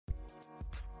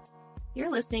You're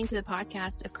listening to the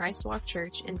podcast of Christ Walk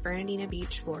Church in Fernandina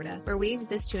Beach, Florida, where we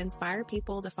exist to inspire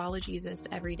people to follow Jesus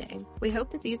every day. We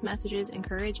hope that these messages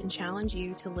encourage and challenge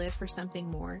you to live for something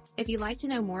more. If you'd like to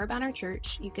know more about our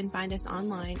church, you can find us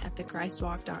online at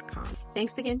thechristwalk.com.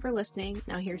 Thanks again for listening.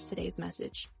 Now here's today's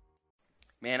message.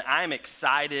 Man, I'm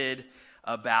excited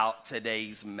about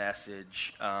today's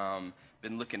message.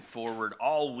 Been looking forward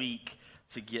all week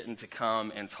to getting to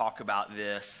come and talk about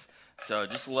this. So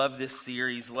just love this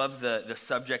series, love the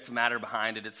subject matter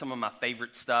behind it. It's some of my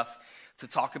favorite stuff to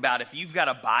talk about. If you've got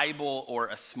a Bible or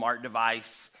a smart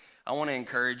device, I want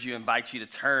to invite you to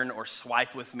turn or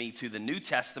swipe with me to the New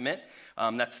Testament.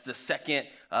 That's the second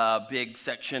big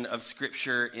section of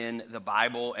Scripture in the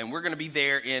Bible. And we're going to be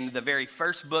there in the very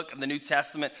first book of the New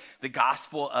Testament, the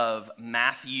Gospel of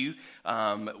Matthew.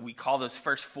 We call those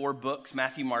first four books,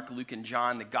 Matthew, Mark, Luke, and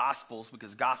John, the Gospels,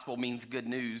 because gospel means good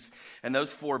news. And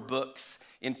those four books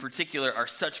in particular are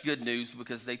such good news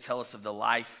because they tell us of the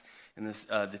life and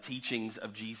the teachings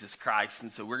of Jesus Christ.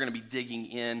 And so we're going to be digging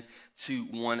in to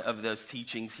one of those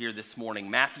teachings here this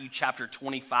morning. Matthew chapter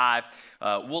 25.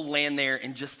 We'll land there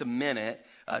in just a minute.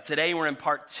 Today we're in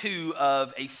part 2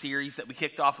 of a series that we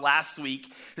kicked off last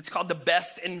week. It's called The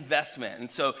Best Investment.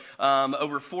 And so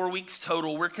over 4 weeks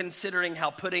total, we're considering how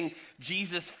putting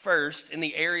Jesus first in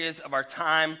the areas of our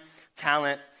time,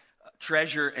 talent,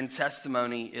 treasure, and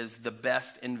testimony is the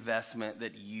best investment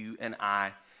that you and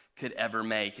I could ever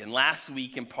make. And last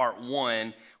week in part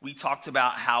 1, we talked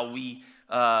about how we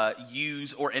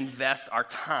use or invest our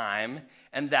time,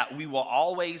 and that we will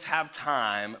always have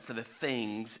time for the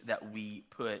things that we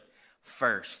put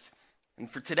first.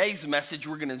 And for today's message,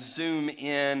 we're going to zoom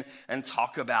in and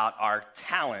talk about our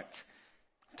talent.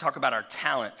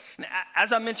 And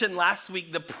as I mentioned last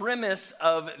week, the premise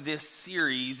of this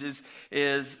series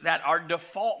is that our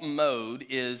default mode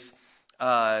is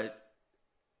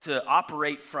to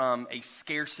operate from a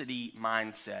scarcity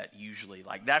mindset, usually.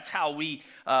 Like that's how we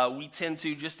tend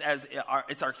to, just as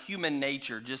it's our human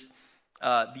nature, just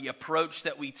the approach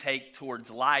that we take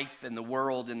towards life and the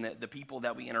world and the people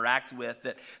that we interact with,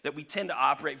 that we tend to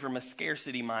operate from a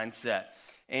scarcity mindset.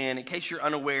 And in case you're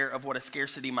unaware of what a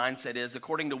scarcity mindset is,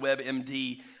 according to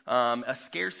WebMD, a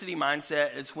scarcity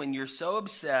mindset is when you're so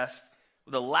obsessed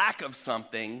with the lack of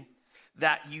something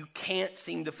that you can't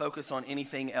seem to focus on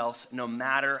anything else, no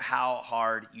matter how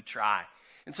hard you try.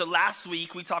 And so last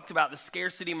week, we talked about the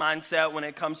scarcity mindset when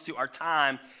it comes to our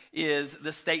time is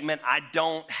the statement, I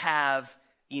don't have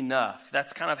enough.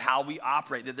 That's kind of how we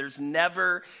operate, that there's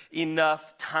never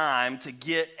enough time to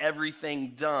get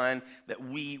everything done that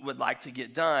we would like to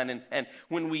get done. And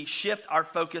when we shift our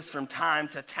focus from time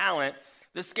to talent,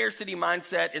 the scarcity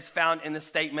mindset is found in the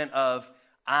statement of,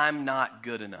 I'm not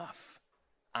good enough.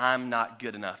 I'm not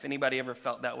good enough. Anybody ever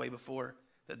felt that way before?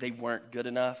 That they weren't good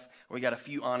enough? We got a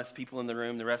few honest people in the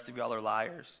room. The rest of y'all are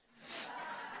liars.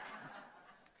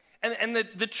 And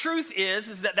the truth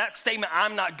is that statement,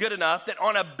 I'm not good enough, that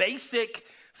on a basic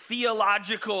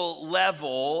theological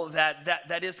level,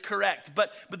 that is correct.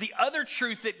 But the other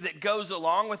truth that goes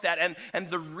along with that, and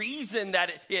the reason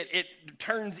that it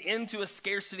turns into a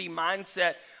scarcity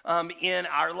mindset in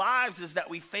our lives is that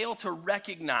we fail to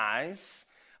recognize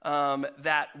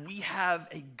that we have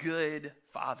a good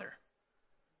Father.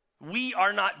 We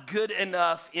are not good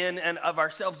enough in and of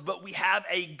ourselves, but we have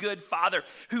a good Father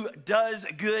who does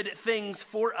good things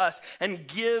for us and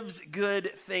gives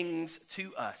good things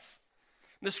to us.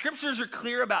 The scriptures are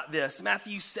clear about this.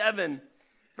 Matthew 7,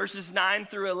 verses 9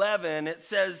 through 11, it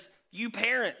says, you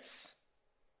parents,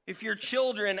 if your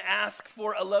children ask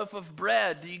for a loaf of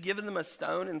bread, do you give them a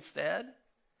stone instead?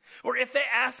 Or if they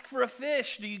ask for a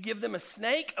fish, do you give them a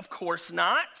snake? Of course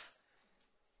not.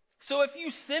 So if you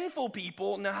sinful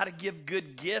people know how to give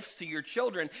good gifts to your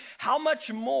children, how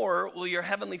much more will your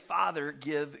heavenly Father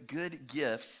give good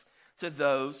gifts to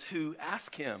those who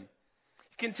ask him?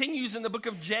 It continues in the book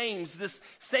of James, this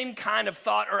same kind of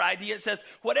thought or idea. It says,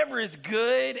 whatever is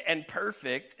good and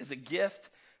perfect is a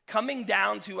gift coming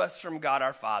down to us from God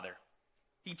our Father.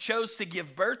 He chose to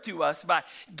give birth to us by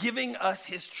giving us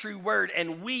his true word,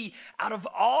 and we, out of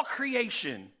all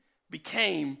creation,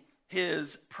 became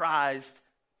his prized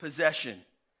possession.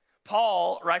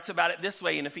 Paul writes about it this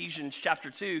way in Ephesians chapter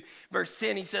 2, verse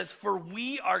 10. He says, for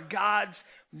we are God's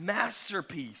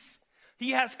masterpiece.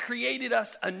 He has created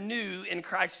us anew in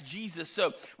Christ Jesus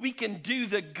so we can do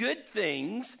the good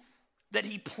things that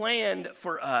he planned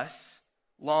for us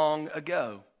long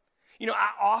ago. You know,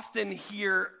 I often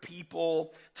hear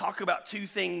people talk about two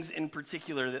things in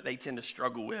particular that they tend to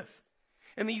struggle with.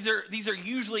 And these are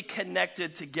usually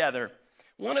connected together.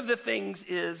 One of the things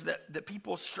is that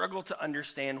people struggle to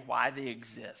understand why they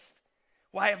exist.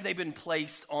 Why have they been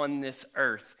placed on this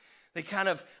earth? They kind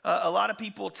of, a lot of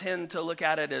people tend to look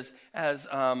at it as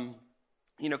kind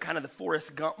of the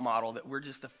Forrest Gump model, that we're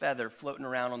just a feather floating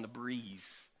around on the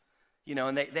breeze.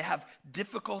 And they have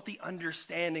difficulty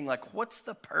understanding, like, what's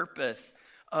the purpose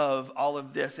of all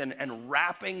of this, and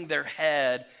wrapping their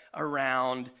head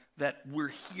around that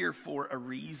we're here for a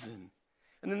reason.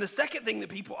 And then the second thing that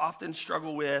people often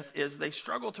struggle with is they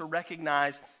struggle to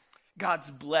recognize God's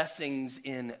blessings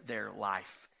in their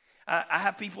life. I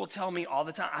have people tell me all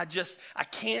the time, I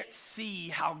can't see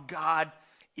how God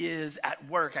is at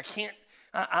work.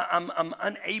 I'm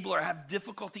unable, or have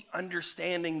difficulty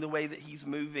understanding the way that he's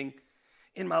moving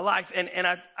in my life. And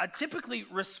I typically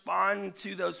respond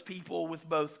to those people with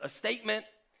both a statement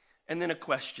and then a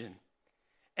question.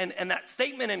 And that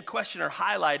statement and question are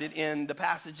highlighted in the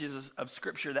passages of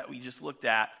Scripture that we just looked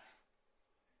at.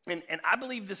 And I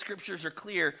believe the Scriptures are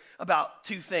clear about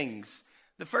two things.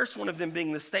 The first one of them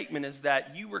being the statement is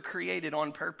that you were created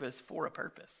on purpose for a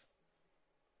purpose.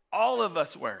 All of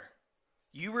us were.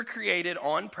 You were created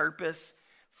on purpose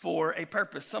for a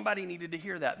purpose. Somebody needed to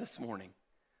hear that this morning.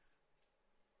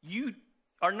 You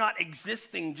are not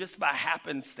existing just by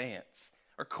happenstance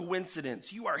or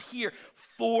coincidence. You are here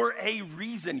for a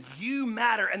reason. You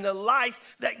matter, and the life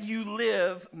that you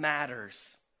live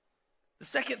matters. The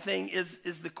second thing is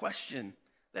the question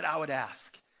that I would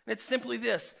ask. And it's simply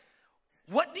this: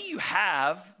 what do you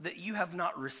have that you have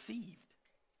not received?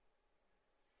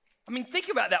 I mean, think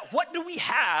about that. What do we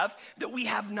have that we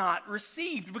have not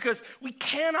received? Because we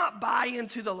cannot buy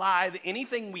into the lie that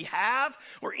anything we have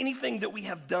or anything that we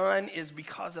have done is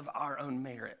because of our own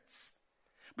merits.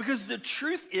 Because the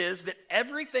truth is that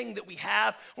everything that we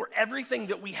have or everything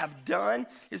that we have done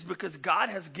is because God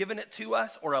has given it to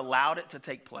us or allowed it to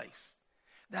take place.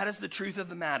 That is the truth of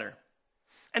the matter.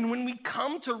 And when we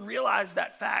come to realize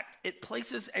that fact, it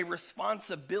places a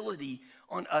responsibility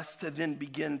on us to then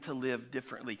begin to live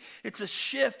differently. It's a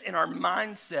shift in our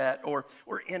mindset or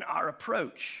in our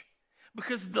approach.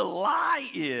 Because the lie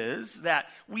is that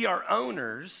we are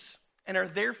owners and are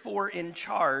therefore in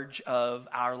charge of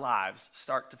our lives,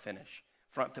 start to finish,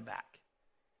 front to back.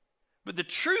 But the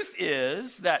truth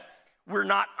is that we're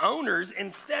not owners.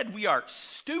 Instead, we are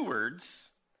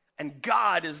stewards, and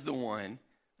God is the one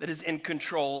that is in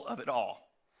control of it all.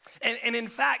 And in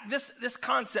fact, this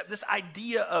concept, this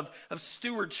idea of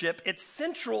stewardship, it's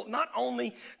central not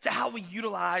only to how we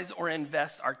utilize or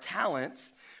invest our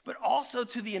talents, but also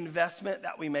to the investment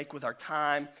that we make with our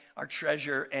time, our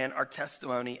treasure, and our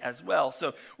testimony as well.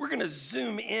 So we're going to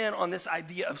zoom in on this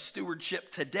idea of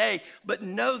stewardship today, but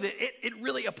know that it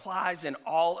really applies in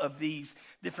all of these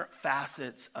different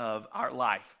facets of our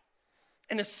life.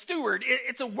 And a steward,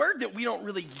 it's a word that we don't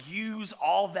really use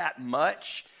all that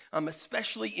much,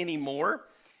 especially anymore.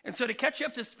 And so to catch you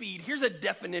up to speed, here's a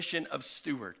definition of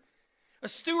steward. A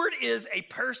steward is a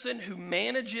person who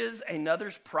manages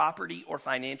another's property or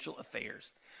financial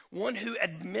affairs, one who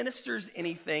administers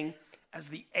anything as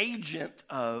the agent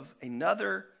of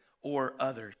another or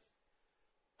others.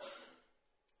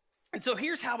 And so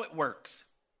here's how it works.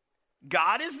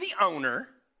 God is the owner.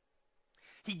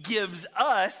 He gives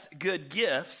us good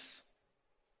gifts.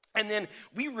 And then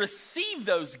we receive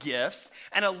those gifts,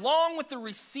 and along with the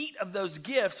receipt of those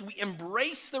gifts, we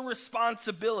embrace the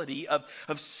responsibility of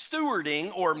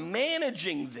stewarding or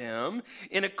managing them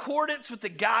in accordance with the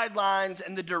guidelines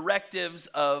and the directives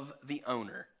of the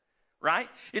owner, right?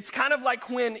 It's kind of like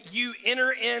when you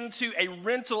enter into a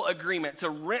rental agreement to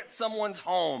rent someone's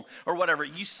home or whatever.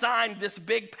 You sign this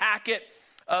big packet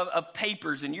of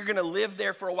papers, and you're going to live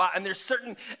there for a while, and there's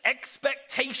certain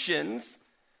expectations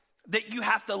that you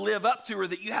have to live up to or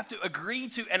that you have to agree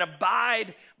to and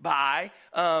abide by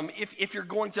if you're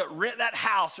going to rent that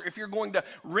house or if you're going to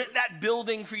rent that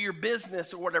building for your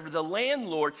business or whatever. The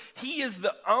landlord, he is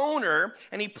the owner,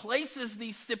 and he places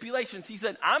these stipulations. He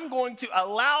said, I'm going to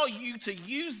allow you to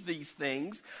use these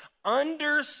things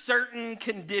under certain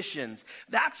conditions.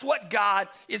 That's what God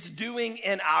is doing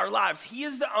in our lives. He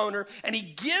is the owner, and he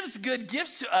gives good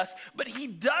gifts to us, but he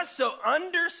does so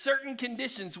under certain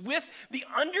conditions with the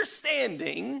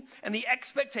understanding and the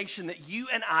expectation that you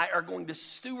and I are going to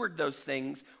steward those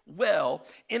things well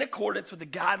in accordance with the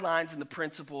guidelines and the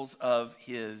principles of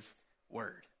his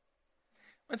word.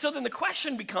 And so then the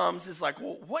question becomes,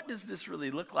 well, what does this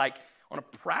really look like on a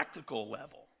practical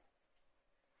level?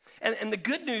 And the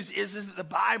good news is that the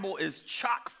Bible is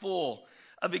chock full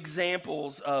of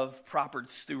examples of proper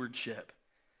stewardship.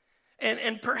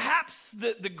 And perhaps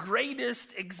the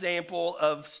greatest example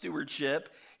of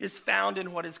stewardship is found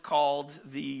in what is called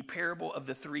the parable of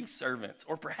the three servants.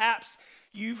 Or perhaps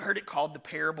you've heard it called the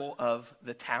parable of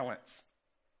the talents.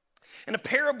 And a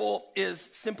parable is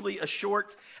simply a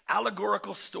short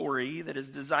allegorical story that is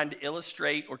designed to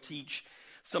illustrate or teach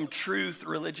some truth,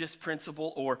 religious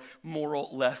principle, or moral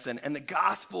lesson. And the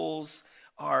Gospels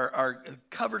are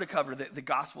cover to cover. The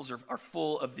Gospels are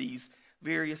full of these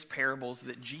various parables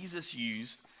that Jesus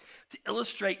used to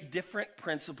illustrate different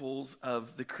principles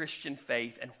of the Christian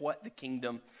faith and what the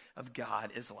kingdom of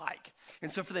God is like.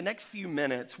 And so for the next few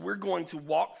minutes, we're going to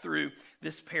walk through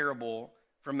this parable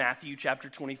from Matthew chapter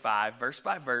 25, verse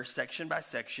by verse, section by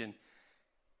section,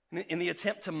 in the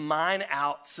attempt to mine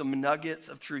out some nuggets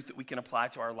of truth that we can apply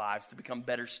to our lives to become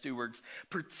better stewards,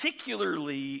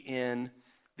 particularly in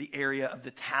the area of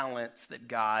the talents that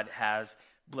God has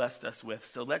blessed us with.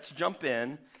 So let's jump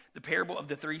in. The parable of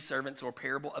the three servants, or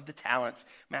parable of the talents,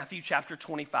 Matthew chapter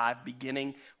 25,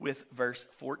 beginning with verse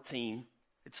 14.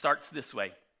 It starts this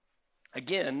way.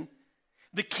 Again,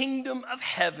 the kingdom of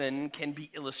heaven can be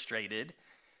illustrated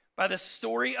by the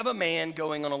story of a man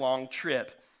going on a long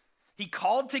trip. He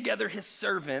called together his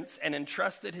servants and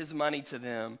entrusted his money to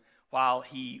them while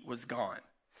he was gone.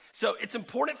 So it's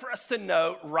important for us to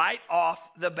note right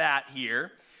off the bat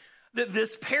here that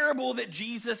this parable that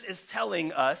Jesus is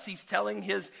telling us, he's telling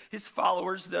his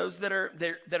followers, those that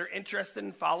are interested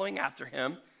in following after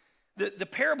him, the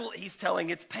parable he's telling,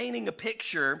 it's painting a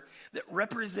picture that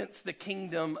represents the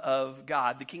kingdom of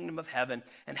God, the kingdom of heaven,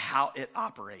 and how it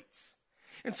operates.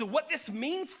 And so what this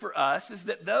means for us is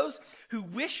that those who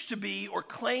wish to be or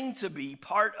claim to be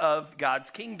part of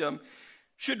God's kingdom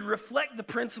should reflect the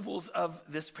principles of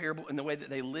this parable in the way that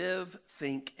they live,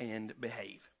 think, and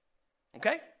behave.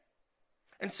 Okay?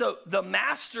 And so the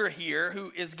master here,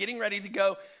 who is getting ready to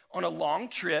go on a long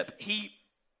trip,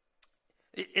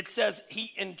 it says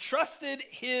he entrusted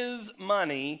his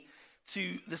money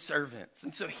to the servants.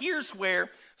 And so here's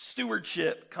where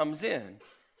stewardship comes in.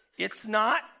 It's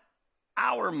not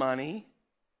our money,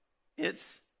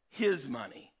 it's his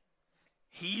money.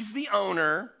 He's the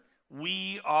owner,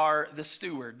 we are the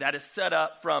steward. That is set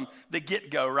up from the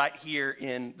get-go right here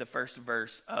in the first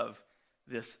verse of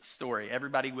this story.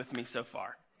 Everybody with me so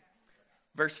far?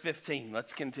 Verse 15,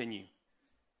 let's continue.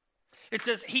 It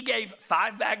says, he gave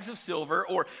 5 bags of silver,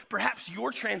 or perhaps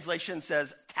your translation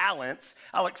says talents.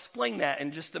 I'll explain that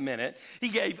in just a minute. He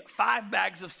gave 5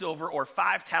 bags of silver, or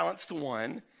 5 talents to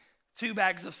one, 2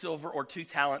 bags of silver, or 2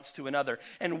 talents to another,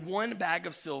 and 1 bag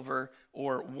of silver,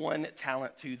 or 1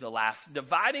 talent to the last,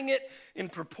 dividing it in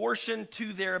proportion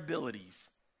to their abilities.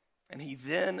 And he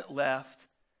then left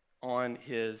on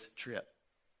his trip.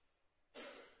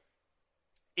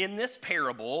 In this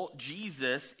parable,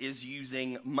 Jesus is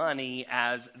using money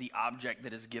as the object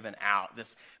that is given out,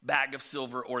 this bag of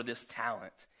silver or this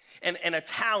talent. And a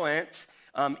talent,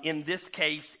 in this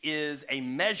case, is a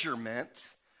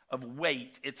measurement of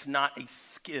weight. It's not a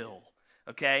skill,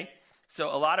 okay?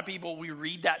 So a lot of people, we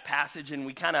read that passage and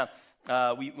we kind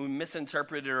of, we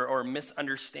misinterpret it or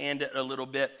misunderstand it a little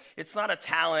bit. It's not a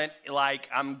talent like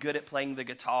I'm good at playing the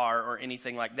guitar or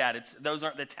anything like that. Those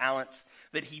aren't the talents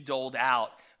that he doled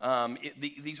out.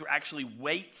 These were actually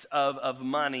weights of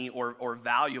money or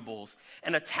valuables.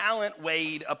 And a talent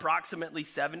weighed approximately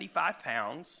 75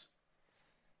 pounds.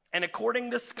 And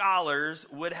according to scholars,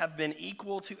 would have been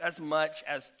equal to as much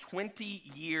as 20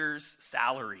 years'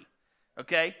 salary.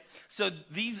 Okay? So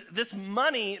this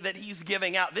money that he's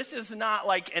giving out, this is not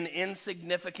like an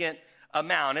insignificant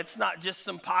amount. It's not just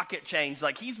some pocket change.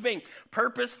 Like, he's being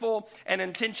purposeful and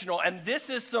intentional. And this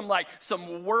is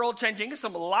some world-changing,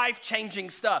 some life-changing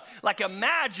stuff. Like,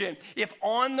 imagine if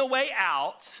on the way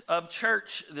out of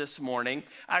church this morning,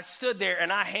 I stood there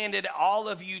and I handed all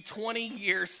of you 20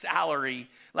 years salary,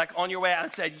 like on your way out,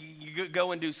 and said, you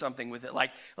go and do something with it.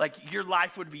 Like your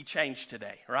life would be changed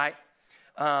today, right?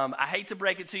 I hate to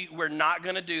break it to you, we're not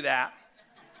going to do that.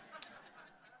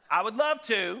 I would love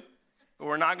to, but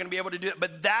we're not going to be able to do it.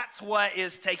 But that's what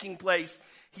is taking place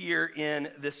here in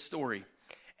this story.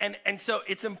 And so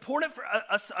it's important for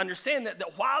us to understand that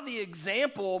while the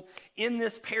example in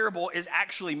this parable is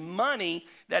actually money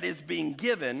that is being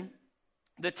given,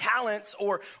 the talents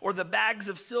or the bags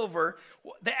of silver,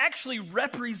 they actually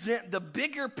represent the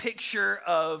bigger picture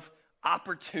of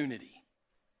opportunity.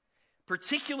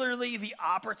 Particularly the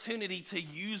opportunity to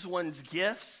use one's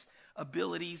gifts,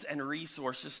 abilities, and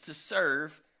resources to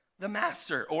serve the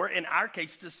master, or in our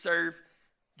case, to serve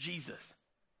Jesus.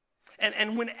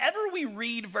 And whenever we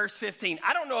read verse 15,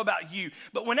 I don't know about you,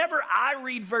 but whenever I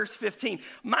read verse 15,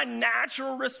 my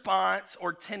natural response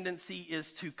or tendency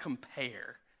is to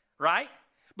compare, right?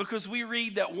 Because we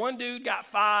read that one dude got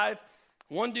 5,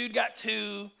 one dude got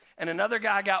 2, and another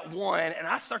guy got 1, and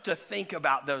I start to think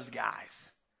about those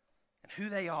guys and who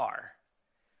they are.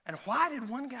 And why did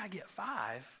one guy get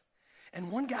 5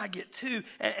 and one guy get 2,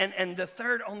 and the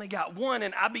third only got 1.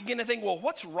 And I begin to think, well,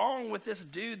 what's wrong with this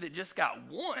dude that just got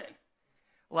 1?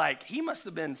 Like, he must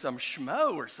have been some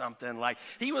schmo or something. Like,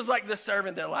 he was like the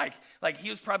servant that like he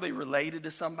was probably related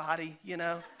to somebody, you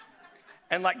know?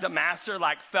 And like the master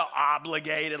like felt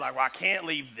obligated, like, well, I can't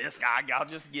leave this guy. I'll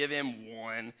just give him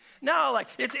 1. No, like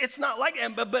it's not like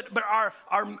that. But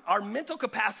our mental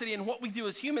capacity and what we do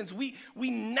as humans, we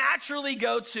naturally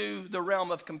go to the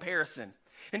realm of comparison.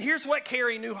 And here's what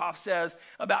Carey Nieuwhof says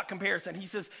about comparison. He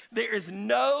says, there is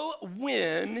no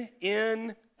win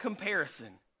in comparison.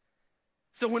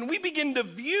 So when we begin to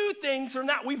view things or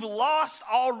not, we've lost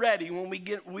already when we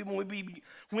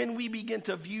begin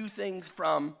to view things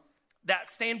from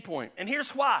that standpoint. And here's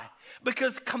why.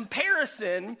 Because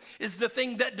comparison is the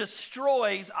thing that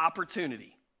destroys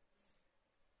opportunity.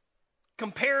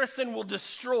 Comparison will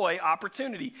destroy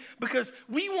opportunity because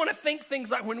we want to think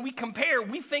things like, when we compare,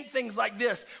 we think things like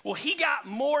this. Well, he got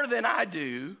more than I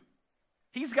do.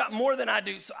 He's got more than I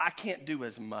do, so I can't do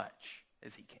as much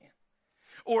as he can.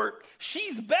 Or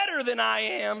she's better than I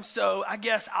am, so I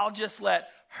guess I'll just let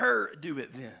her do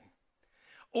it then.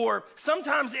 Or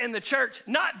sometimes in the church,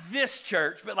 not this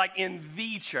church, but like in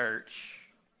the church,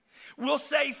 we'll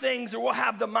say things or we'll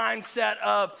have the mindset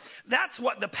of, that's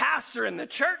what the pastor and the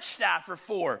church staff are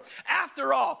for.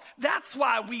 After all, that's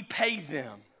why we pay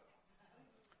them.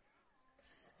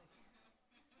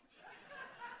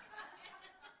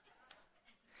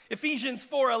 Ephesians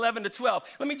 4:11-12.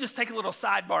 Let me just take a little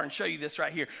sidebar and show you this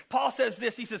right here. Paul says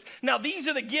this. He says, now these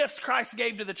are the gifts Christ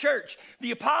gave to the church.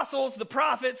 The apostles, the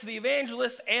prophets, the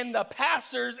evangelists, and the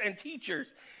pastors and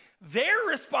teachers. Their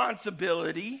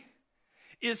responsibility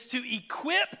is to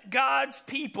equip God's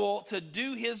people to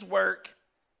do his work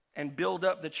and build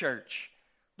up the church,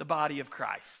 the body of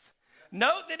Christ.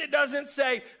 Note that it doesn't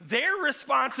say their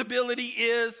responsibility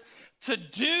is to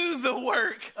do the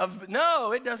work of,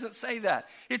 no, it doesn't say that.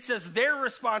 It says their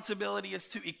responsibility is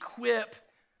to equip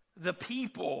the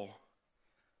people.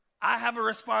 I have a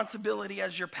responsibility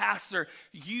as your pastor.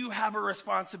 You have a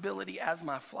responsibility as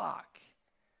my flock.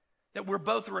 That we're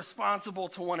both responsible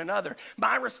to one another.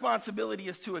 My responsibility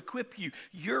is to equip you.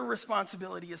 Your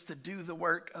responsibility is to do the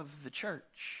work of the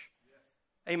church.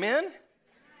 Yes. Amen?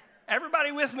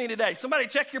 Everybody with me today? Somebody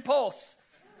check your pulse.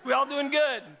 We all doing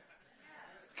good?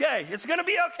 Okay, it's going to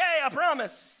be okay, I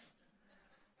promise.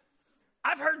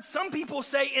 I've heard some people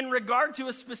say in regard to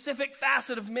a specific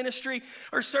facet of ministry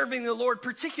or serving the Lord,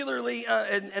 particularly,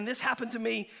 and this happened to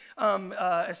me,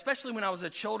 especially when I was a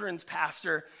children's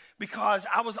pastor, because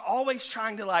I was always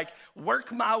trying to like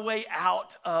work my way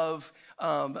out of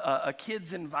a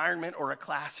kid's environment or a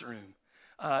classroom.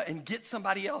 And get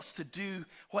somebody else to do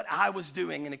what I was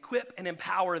doing and equip and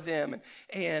empower them.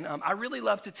 And I really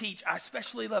love to teach. I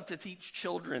especially love to teach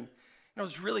children. And I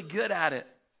was really good at it.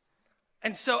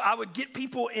 And so I would get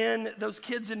people in those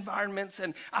kids' environments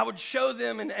and I would show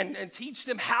them and teach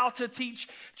them how to teach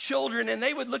children. And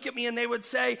they would look at me and they would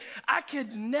say, I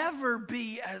could never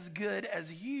be as good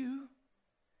as you,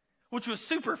 which was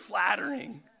super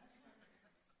flattering.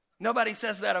 Nobody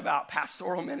says that about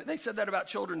pastoral ministry. They said that about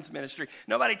children's ministry.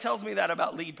 Nobody tells me that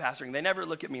about lead pastoring. They never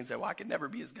look at me and say, well, I could never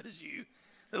be as good as you.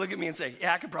 They look at me and say,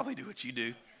 yeah, I could probably do what you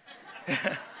do.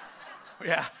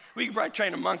 Yeah, we could probably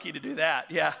train a monkey to do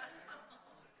that, yeah.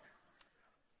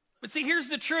 But see, here's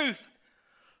the truth.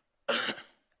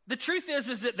 The truth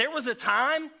is that there was a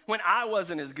time when I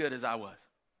wasn't as good as I was.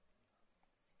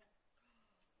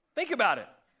 Think about it.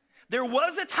 There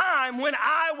was a time when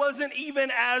I wasn't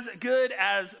even as good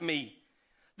as me.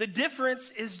 The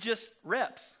difference is just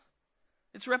reps.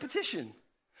 It's repetition.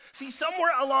 See,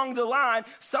 somewhere along the line,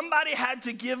 somebody had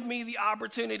to give me the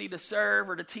opportunity to serve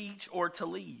or to teach or to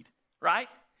lead, right?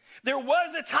 There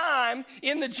was a time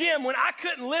in the gym when I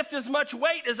couldn't lift as much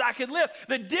weight as I could lift.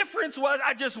 The difference was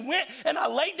I just went and I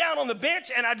laid down on the bench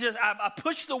and I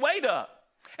pushed the weight up.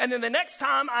 And then the next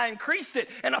time I increased it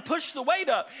and I pushed the weight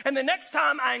up. And the next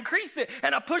time I increased it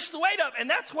and I pushed the weight up. And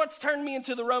that's what's turned me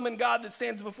into the Roman God that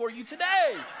stands before you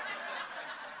today.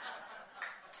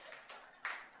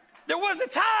 There was a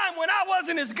time when I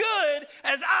wasn't as good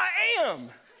as I am.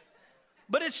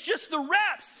 But it's just the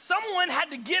reps. Someone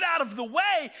had to get out of the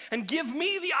way and give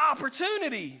me the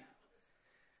opportunity.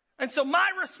 And so my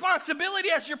responsibility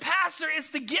as your pastor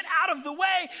is to get out of the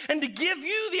way and to give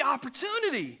you the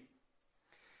opportunity.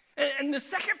 And the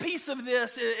second piece of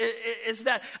this is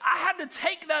that I had to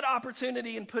take that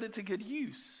opportunity and put it to good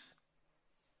use.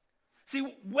 See,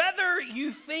 whether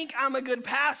you think I'm a good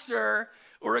pastor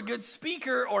or a good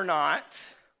speaker or not,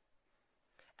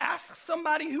 ask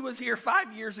somebody who was here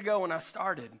 5 years ago when I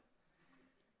started.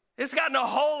 It's gotten a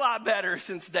whole lot better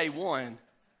since day one.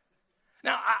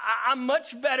 Now, I'm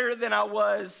much better than I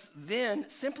was then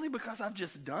simply because I've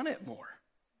just done it more.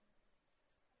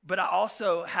 But I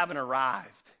also haven't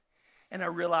arrived. And I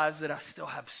realize that I still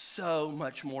have so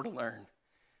much more to learn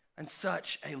and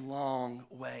such a long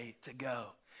way to go.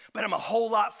 But I'm a whole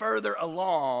lot further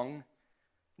along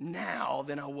now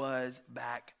than I was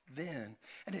back then.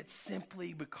 And it's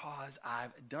simply because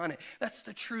I've done it. That's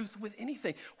the truth with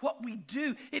anything. What we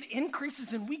do, it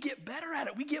increases and we get better at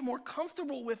it. We get more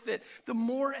comfortable with it the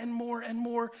more and more and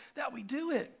more that we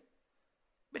do it.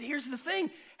 But here's the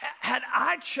thing. Had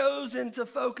I chosen to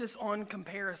focus on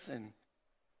comparison,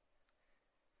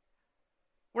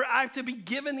 where I have to be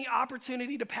given the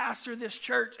opportunity to pastor this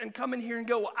church and come in here and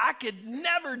go, well, I could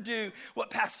never do what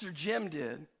Pastor Jim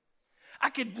did. I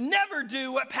could never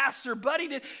do what Pastor Buddy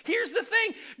did. Here's the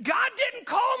thing. God didn't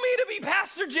call me to be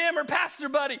Pastor Jim or Pastor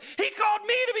Buddy. He called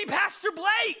me to be Pastor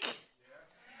Blake.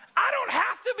 I don't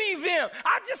have to be them.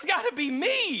 I just got to be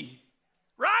me,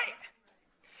 right?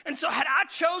 And so had I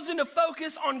chosen to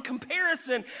focus on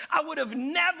comparison, I would have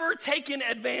never taken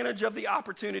advantage of the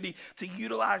opportunity to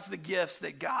utilize the gifts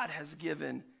that God has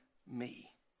given me.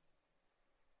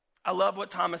 I love what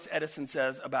Thomas Edison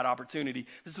says about opportunity.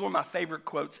 This is one of my favorite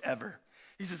quotes ever.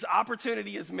 He says,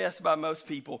 opportunity is missed by most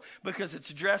people because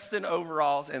it's dressed in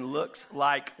overalls and looks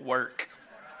like work.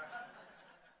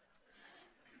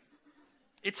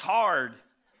 It's hard.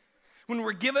 When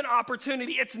we're given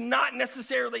opportunity, it's not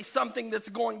necessarily something that's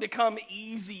going to come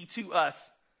easy to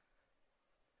us.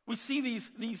 We see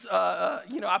these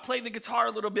I play the guitar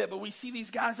a little bit, but we see these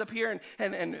guys up here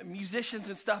and musicians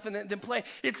and stuff and then play.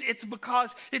 It's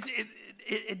because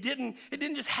it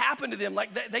didn't just happen to them.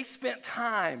 Like they spent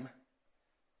time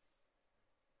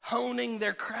honing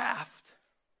their craft.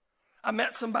 I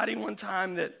met somebody one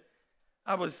time that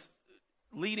I was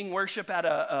leading worship at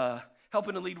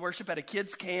helping to lead worship at a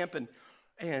kids camp,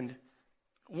 and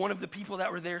one of the people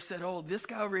that were there said, oh, this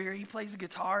guy over here, he plays the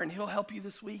guitar and he'll help you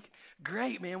this week.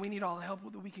 Great, man, we need all the help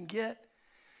that we can get.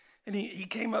 And he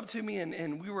came up to me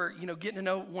and we were, getting to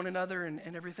know one another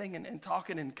and everything and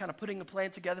talking and kind of putting a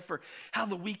plan together for how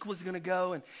the week was going to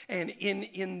go. And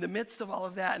in the midst of all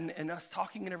of that and us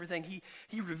talking and everything,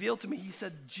 he revealed to me, he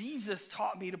said, Jesus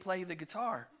taught me to play the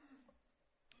guitar.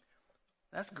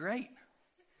 That's great.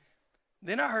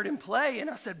 Then I heard him play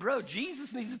and I said, bro,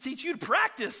 Jesus needs to teach you to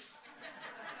practice.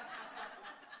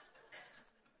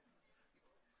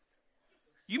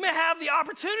 You may have the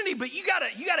opportunity, but you gotta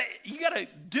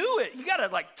do it. You gotta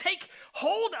take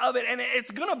hold of it, and it's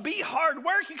gonna be hard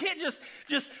work. You can't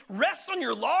just rest on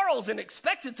your laurels and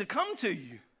expect it to come to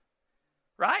you,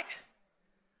 right?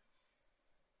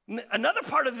 Another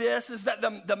part of this is that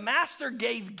the master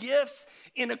gave gifts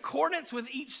in accordance with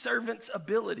each servant's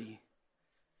ability.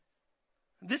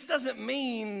 This doesn't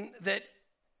mean that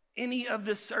any of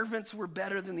the servants were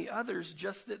better than the others,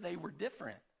 just that they were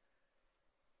different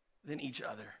than each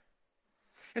other.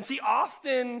 And see,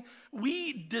 often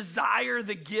we desire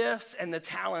the gifts and the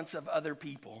talents of other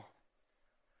people.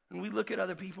 And we look at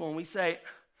other people and we say,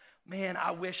 man,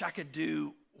 I wish I could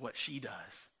do what she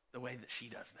does, the way that she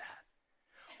does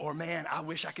that. Or man, I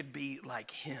wish I could be like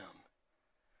him.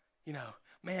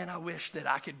 Man, I wish that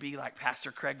I could be like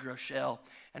Pastor Craig Groeschel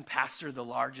and pastor the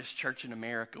largest church in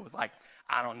America with I'd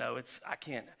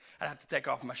have to take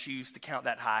off my shoes to count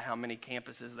that high, how many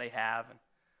campuses they have and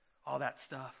all that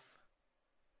stuff.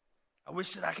 I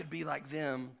wish that I could be like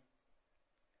them.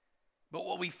 But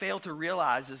what we fail to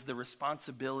realize is the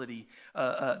responsibility,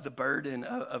 the burden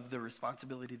of the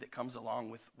responsibility that comes along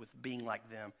with being like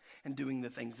them and doing the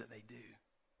things that they do.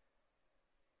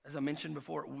 As I mentioned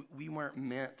before, we weren't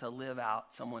meant to live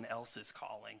out someone else's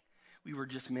calling. We were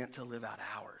just meant to live out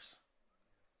ours.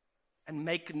 And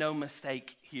make no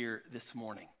mistake here this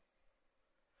morning.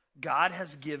 God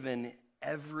has given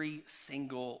every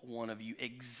single one of you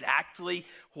exactly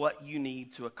what you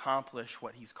need to accomplish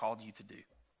what he's called you to do.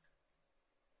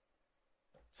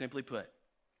 Simply put,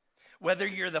 whether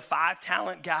you're the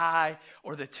 5-talent guy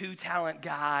or the 2-talent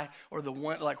guy or the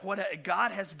one,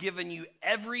 God has given you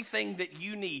everything that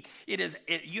you need.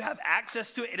 You have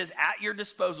access to it. It is at your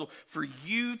disposal for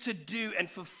you to do and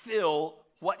fulfill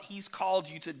what he's called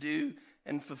you to do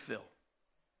and fulfill.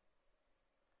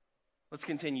 Let's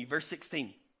continue. Verse 16.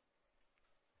 It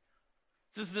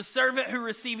says, the servant who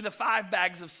received the 5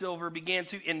 bags of silver began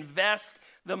to invest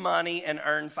the money and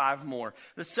earn 5 more.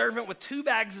 The servant with 2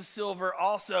 bags of silver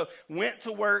also went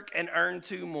to work and earned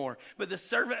 2 more. But the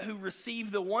servant who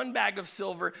received the 1 bag of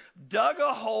silver dug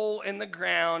a hole in the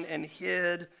ground and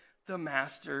hid the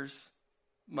master's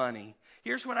money.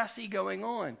 Here's what I see going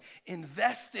on.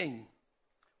 Investing,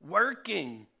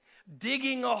 working,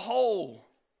 digging a hole.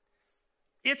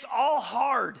 It's all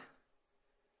hard.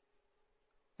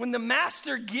 When the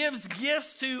master gives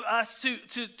gifts to us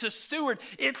to steward,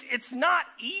 it's not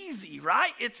easy,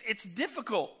 right? It's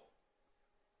difficult.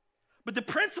 But the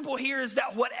principle here is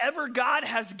that whatever God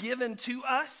has given to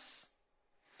us,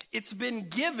 it's been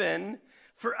given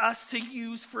for us to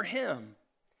use for him.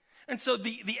 And so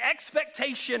the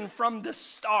expectation from the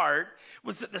start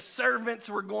was that the servants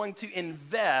were going to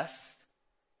invest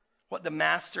what the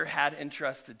master had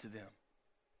entrusted to them.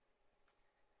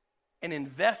 An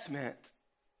investment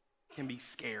can be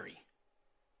scary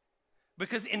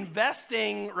because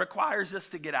investing requires us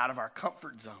to get out of our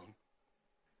comfort zone.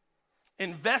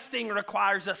 Investing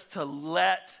requires us to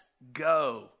let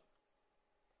go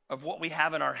of what we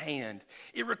have in our hand.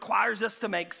 It requires us to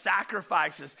make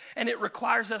sacrifices, and it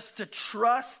requires us to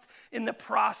trust in the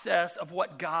process of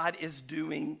what God is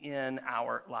doing in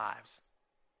our lives.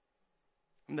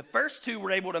 And the first two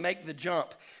were able to make the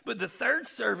jump, but the third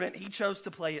servant, he chose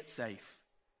to play it safe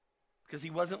because he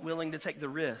wasn't willing to take the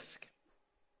risk.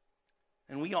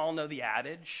 And we all know the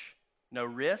adage, no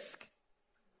risk,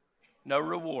 no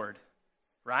reward,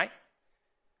 right?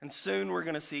 And soon we're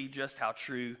going to see just how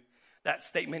true that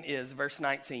statement is. Verse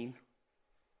 19.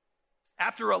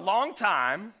 After a long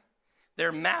time,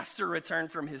 their master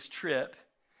returned from his trip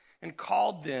and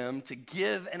called them to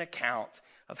give an account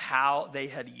of how they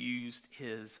had used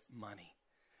his money.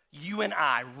 You and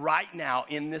I, right now,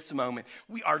 in this moment,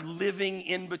 we are living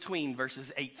in between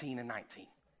verses 18 and 19.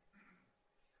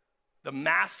 The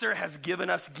master has given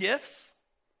us gifts,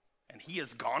 and he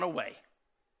has gone away.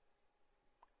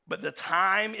 But the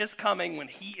time is coming when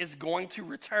he is going to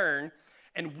return,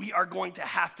 and we are going to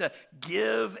have to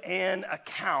give an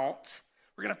account.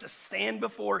 We're going to have to stand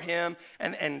before him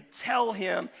and tell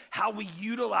him how we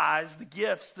utilize the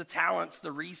gifts, the talents,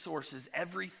 the resources,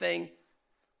 everything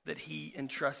that he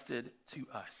entrusted to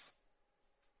us.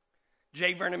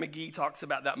 J. Vernon McGee talks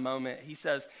about that moment. He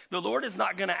says, the Lord is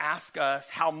not going to ask us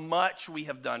how much we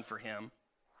have done for him,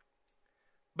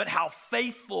 but how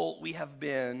faithful we have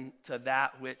been to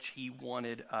that which he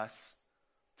wanted us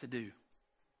to do.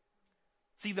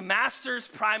 See, the master's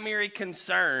primary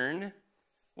concern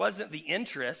wasn't the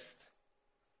interest,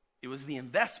 it was the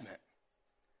investment.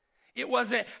 It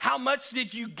wasn't how much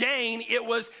did you gain, it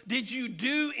was did you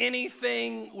do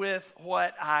anything with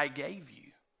what I gave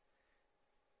you?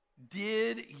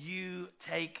 Did you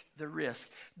take the risk?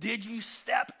 Did you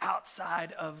step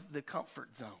outside of the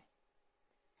comfort zone?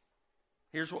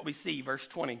 Here's what we see, verse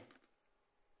 20.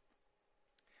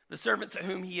 The servant to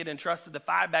whom he had entrusted the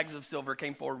 5 bags of silver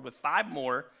came forward with 5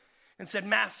 more and said,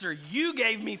 Master, you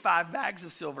gave me 5 bags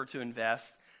of silver to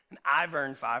invest, and I've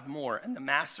earned 5 more. And the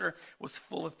master was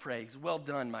full of praise. Well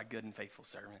done, my good and faithful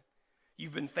servant.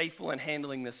 You've been faithful in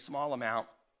handling this small amount,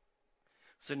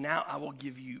 so now I will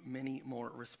give you many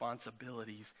more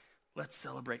responsibilities. Let's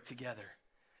celebrate together.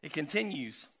 It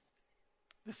continues.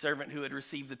 The servant who had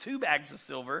received the 2 bags of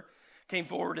silver came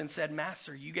forward and said,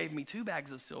 Master, you gave me 2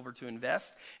 bags of silver to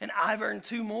invest, and I've earned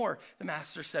 2 more. The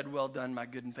master said, well done, my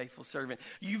good and faithful servant.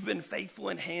 You've been faithful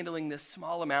in handling this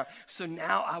small amount, so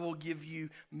now I will give you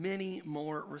many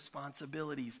more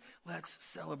responsibilities. Let's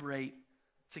celebrate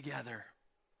together.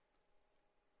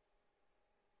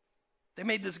 They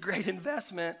made this great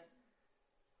investment,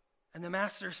 and the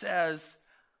master says,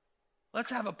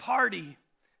 let's have a party,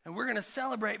 and we're going to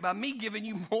celebrate by me giving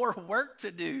you more work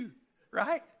to do,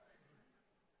 right?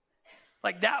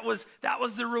 Like that was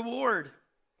the reward.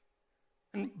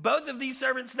 And both of these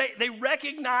servants, they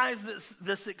recognized that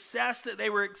the success that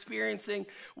they were experiencing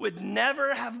would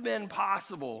never have been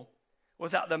possible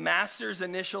without the master's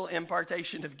initial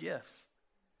impartation of gifts.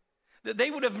 That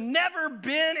they would have never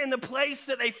been in the place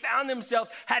that they found themselves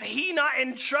had he not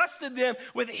entrusted them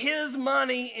with his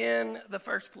money in the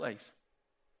first place.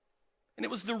 And it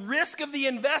was the risk of the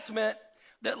investment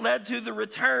that led to the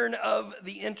return of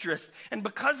the interest. And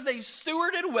because they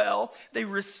stewarded well, they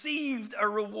received a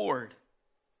reward.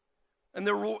 And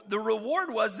the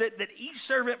reward was that each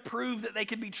servant proved that they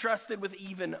could be trusted with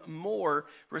even more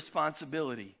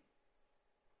responsibility.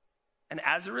 And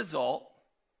as a result,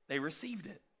 they received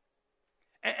it.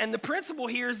 And the principle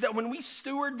here is that when we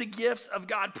steward the gifts of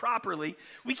God properly,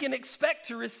 we can expect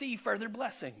to receive further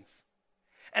blessings.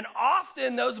 And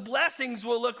often those blessings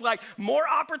will look like more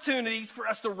opportunities for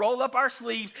us to roll up our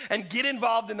sleeves and get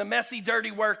involved in the messy,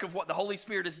 dirty work of what the Holy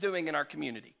Spirit is doing in our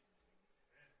community.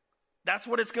 That's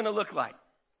what it's going to look like.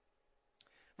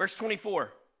 Verse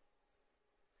 24.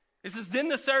 It says, then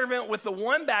the servant with the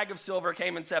 1 bag of silver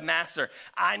came and said, Master,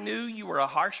 I knew you were a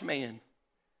harsh man,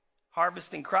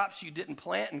 harvesting crops you didn't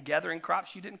plant and gathering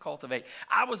crops you didn't cultivate.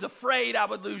 I was afraid I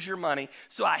would lose your money,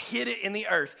 so I hid it in the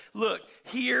earth. Look,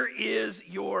 here is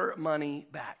your money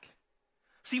back.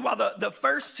 See, while the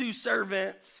first two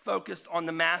servants focused on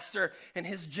the master and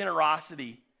his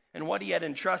generosity and what he had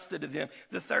entrusted to them,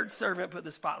 the third servant put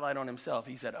the spotlight on himself.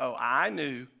 He said, oh, I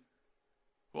knew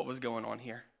what was going on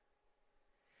here.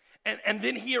 And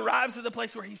then he arrives at the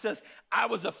place where he says, I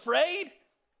was afraid,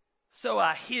 so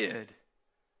I hid.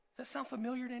 Does that sound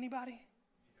familiar to anybody?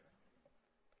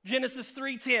 Genesis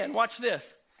 3:10, watch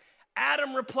this.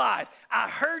 Adam replied, I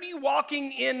heard you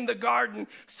walking in the garden,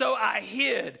 so I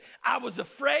hid. I was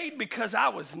afraid because I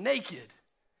was naked.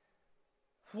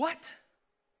 What?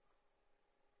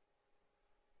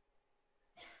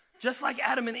 Just like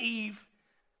Adam and Eve,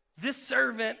 this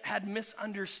servant had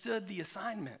misunderstood the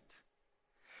assignment.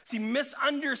 See,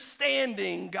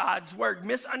 misunderstanding God's word,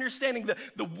 misunderstanding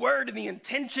the word and the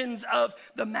intentions of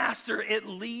the master, it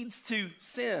leads to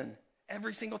sin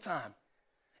every single time.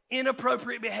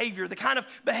 Inappropriate behavior, the kind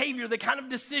of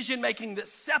decision making that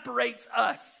separates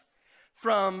us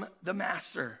from the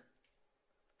master.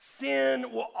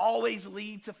 Sin will always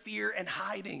lead to fear and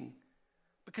hiding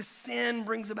because sin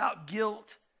brings about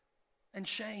guilt and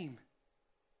shame.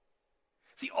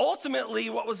 See, ultimately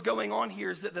what was going on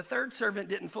here is that the third servant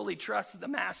didn't fully trust that the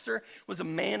master was a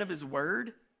man of his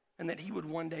word and that he would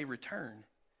one day return.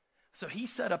 So he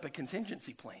set up a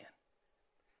contingency plan.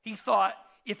 He thought,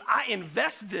 if I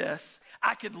invest this,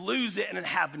 I could lose it and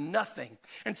have nothing.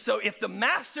 And so if the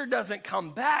master doesn't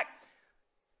come back,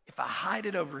 if I hide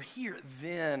it over here,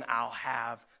 then I'll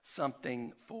have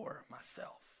something for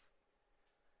myself.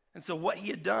 And so what he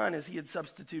had done is he had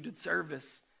substituted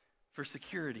service for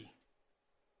security.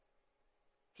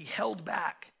 He held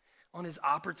back on his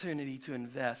opportunity to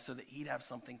invest so that he'd have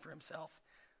something for himself,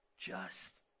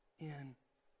 just in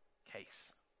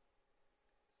case.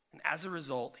 And as a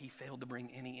result, he failed to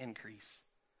bring any increase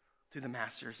to the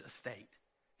master's estate.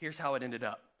 Here's how it ended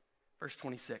up. Verse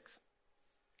 26.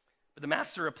 But the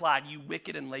master replied, you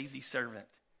wicked and lazy servant.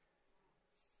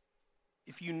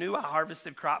 If you knew I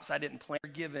harvested crops I didn't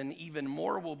plant, given, even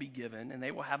more will be given, and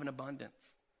they will have an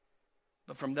abundance.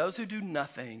 But from those who do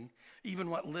nothing, even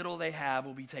what little they have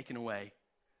will be taken away.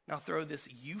 Now throw this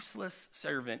useless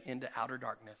servant into outer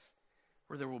darkness,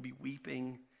 where there will be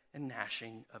weeping and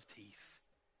gnashing of teeth.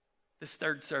 This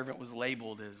third servant was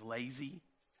labeled as lazy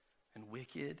and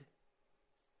wicked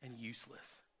and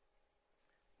useless.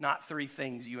 Not three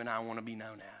things you and I want to be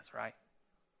known as, right?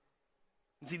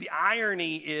 And see, the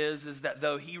irony is that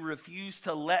though he refused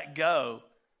to let go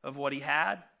of what he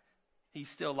had, he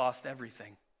still lost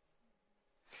everything.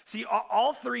 See,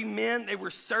 all three men, they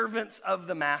were servants of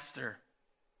the master,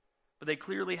 but they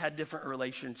clearly had different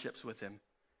relationships with him.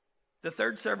 The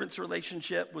third servant's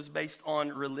relationship was based on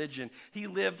religion. He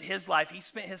lived his life. He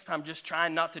spent his time just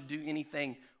trying not to do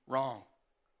anything wrong.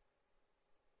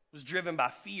 It was driven by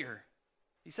fear.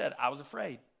 He said, I was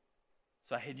afraid,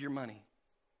 so I hid your money.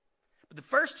 But the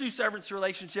first two servants'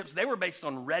 relationships, they were based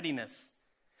on readiness.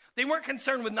 They weren't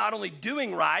concerned with not only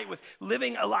doing right, with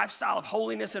living a lifestyle of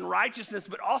holiness and righteousness,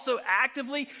 but also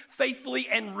actively, faithfully,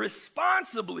 and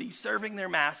responsibly serving their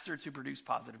master to produce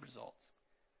positive results.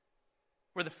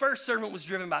 Where the first servant was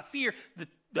driven by fear,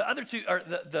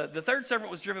 the third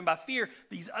servant was driven by fear.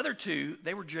 These other two,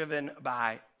 they were driven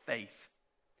by faith.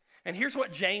 And here's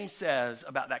what James says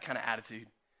about that kind of attitude.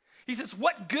 He says,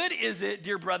 what good is it,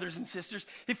 dear brothers and sisters,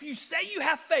 if you say you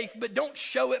have faith but don't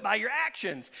show it by your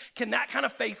actions? Can that kind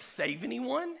of faith save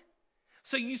anyone?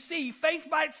 So you see, faith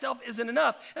by itself isn't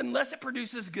enough. Unless it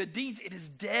produces good deeds, it is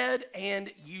dead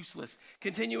and useless.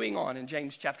 Continuing on in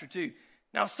James chapter 2.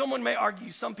 Now, someone may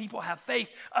argue some people have faith,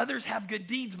 others have good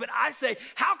deeds. But I say,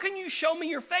 how can you show me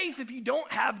your faith if you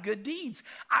don't have good deeds?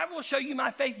 I will show you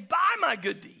my faith by my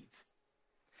good deeds.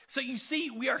 So you see,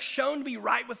 we are shown to be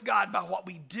right with God by what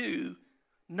we do,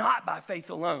 not by faith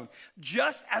alone.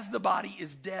 Just as the body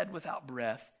is dead without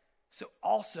breath, so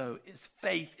also is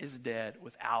faith is dead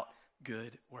without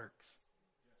good works.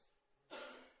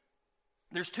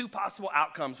 There's two possible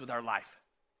outcomes with our life.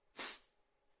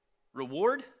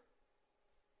 Reward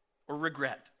or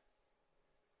regret.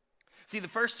 See, the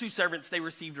first two servants, they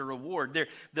received a reward.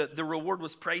 The reward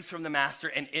was praise from the master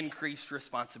and increased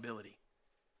responsibility.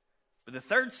 But the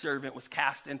third servant was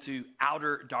cast into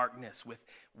outer darkness with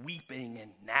weeping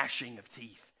and gnashing of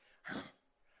teeth.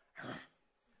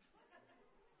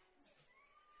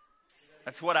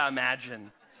 That's what I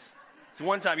imagine. It's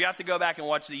one time, you have to go back and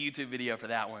watch the YouTube video for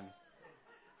that one.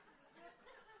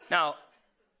 Now,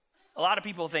 A lot of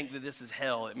people think that this is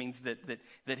hell. It means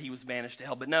that he was banished to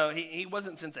hell. But no, he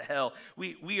wasn't sent to hell.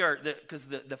 We are, because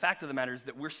the fact of the matter is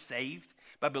that we're saved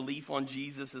by belief on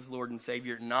Jesus as Lord and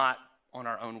Savior, not on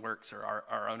our own works or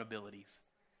our own abilities.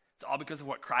 It's all because of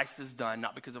what Christ has done,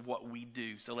 not because of what we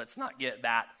do. So let's not get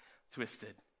that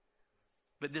twisted.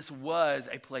 But this was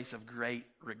a place of great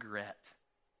regret.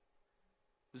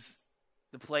 It was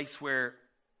the place where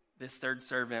this third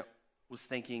servant was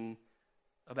thinking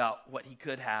about what he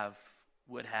could have,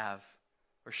 would have,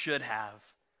 or should have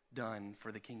done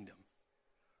for the kingdom.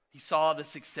 He saw the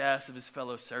success of his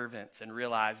fellow servants and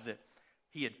realized that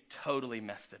he had totally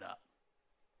messed it up.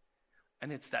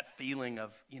 And it's that feeling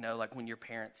of, like when your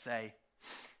parents say,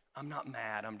 I'm not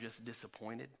mad, I'm just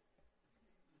disappointed.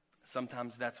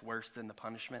 Sometimes that's worse than the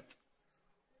punishment.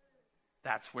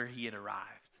 That's where he had arrived.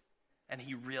 And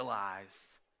he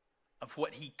realized of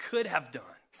what he could have done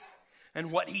and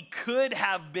what he could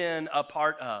have been a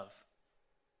part of.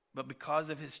 But because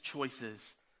of his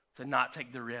choices to not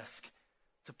take the risk,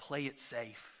 to play it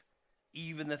safe,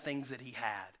 even the things that he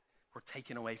had were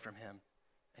taken away from him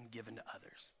and given to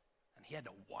others. And he had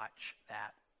to watch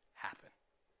that happen,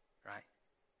 right?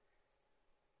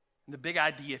 And the big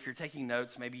idea, if you're taking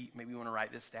notes, maybe you want to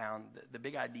write this down. The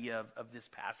big idea of this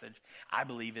passage, I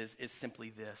believe, is simply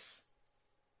this.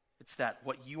 It's that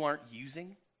what you aren't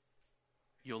using,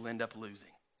 you'll end up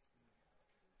losing.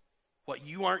 What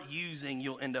you aren't using,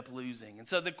 you'll end up losing. And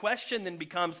so the question then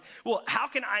becomes, well, how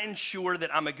can I ensure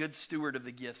that I'm a good steward of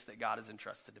the gifts that God has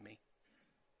entrusted to me?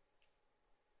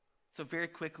 So very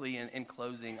quickly in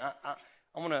closing, I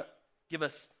want to give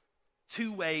us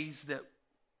 2 ways that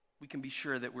we can be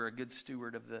sure that we're a good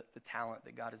steward of the talent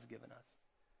that God has given us.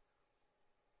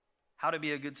 How to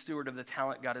be a good steward of the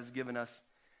talent God has given us.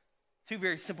 2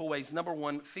 very simple ways. Number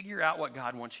 1, figure out what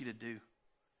God wants you to do.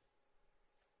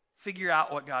 Figure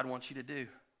out what God wants you to do.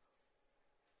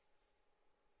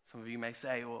 Some of you may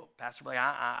say, well, Pastor Blake,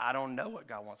 I don't know what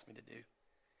God wants me to do.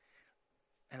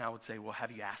 And I would say, well,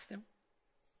 have you asked him?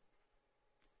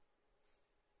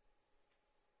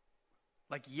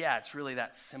 Like, yeah, it's really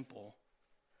that simple.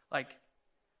 Like,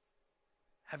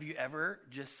 have you ever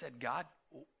just said, God,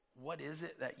 what is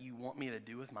it that you want me to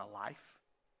do with my life?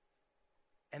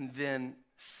 And then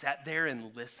sat there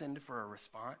and listened for a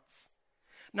response?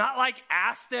 Not like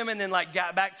asked him and then like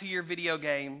got back to your video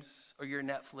games or your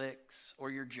Netflix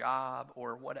or your job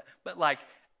or whatever. But like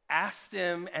asked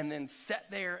him and then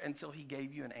sat there until he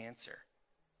gave you an answer.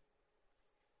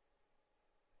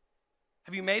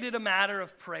 Have you made it a matter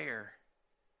of prayer?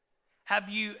 Have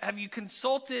you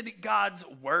consulted God's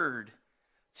word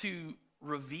to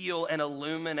reveal and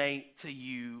illuminate to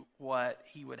you what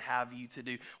he would have you to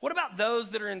do? What about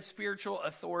those that are in spiritual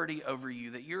authority over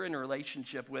you, that you're in a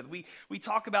relationship with? We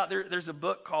talk about, there's a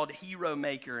book called Hero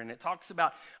Maker, and it talks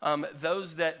about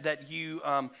those that you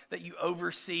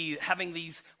oversee, having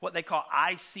these, what they call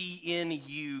I see in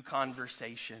you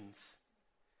conversations,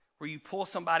 where you pull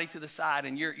somebody to the side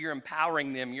and you're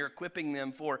empowering them, you're equipping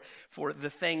them for the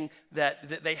thing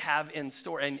that they have in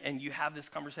store, and you have this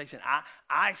conversation.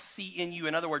 I see in you,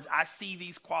 in other words, I see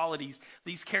these qualities,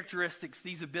 these characteristics,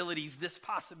 these abilities, this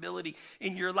possibility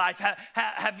in your life.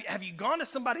 Have you gone to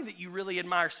somebody that you really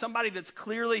admire, somebody that's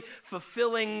clearly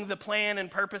fulfilling the plan and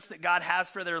purpose that God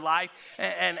has for their life,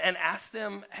 and asked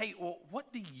them, hey, well,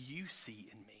 what do you see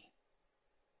in me?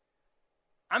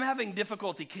 I'm having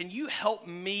difficulty. Can you help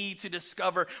me to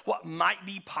discover what might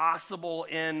be possible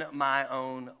in my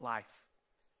own life?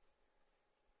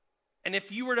 And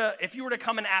if you were to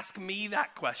come and ask me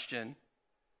that question,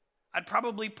 I'd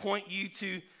probably point you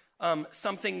to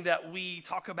something that we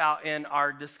talk about in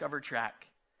our Discover track.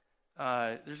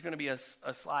 There's going to be a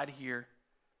slide here.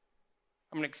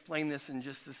 I'm going to explain this in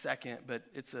just a second, but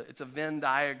it's a Venn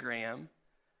diagram,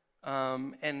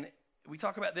 and we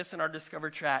talk about this in our Discover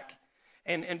track.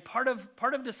 And part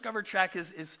of Discover Track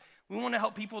is we want to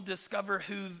help people discover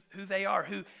who they are,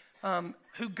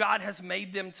 who God has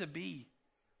made them to be.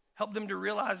 Help them to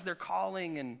realize their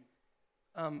calling and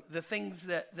the things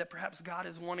that perhaps God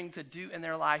is wanting to do in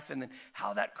their life, and then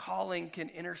how that calling can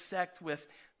intersect with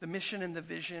the mission and the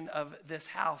vision of this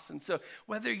house. And so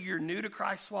whether you're new to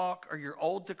Christ Walk or you're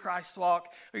old to Christ Walk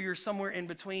or you're somewhere in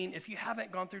between, if you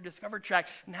haven't gone through Discover Track,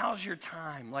 now's your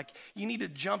time. Like, you need to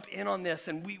jump in on this,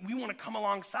 and we want to come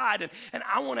alongside, and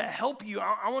I want to help you.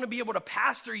 I want to be able to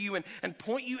pastor you and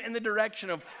point you in the direction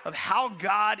of how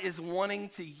God is wanting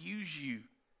to use you.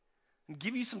 And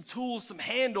give you some tools, some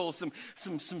handles,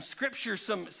 some scripture,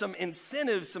 some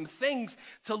incentives, some things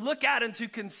to look at and to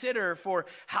consider for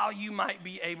how you might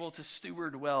be able to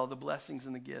steward well the blessings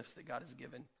and the gifts that God has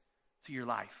given to your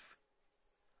life.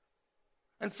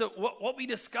 And so what we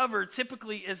discover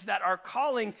typically is that our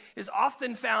calling is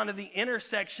often found at the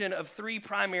intersection of three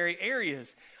primary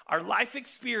areas: our life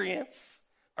experience,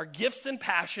 our gifts and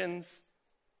passions,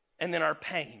 and then our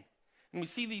pain. And we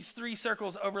see these three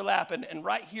circles overlap, and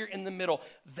right here in the middle,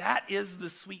 that is the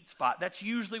sweet spot. That's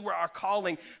usually where our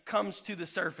calling comes to the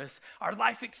surface. Our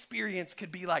life experience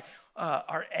could be like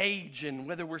our age and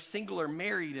whether we're single or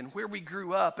married and where we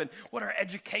grew up and what our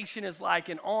education is like,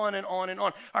 and on and on and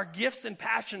on. Our gifts and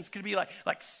passions could be like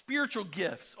spiritual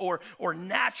gifts or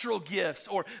natural gifts,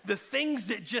 or the things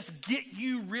that just get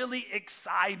you really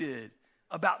excited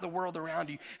about the world around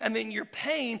you. And then your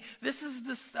pain, this is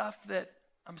the stuff that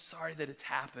I'm sorry that it's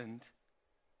happened.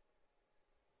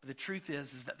 But the truth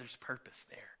is that there's purpose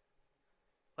there.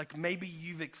 Like maybe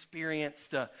you've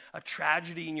experienced a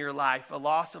tragedy in your life, a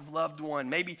loss of loved one,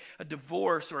 maybe a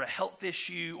divorce or a health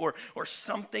issue or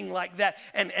something like that.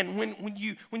 And when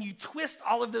you twist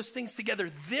all of those things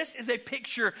together, this is a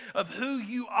picture of who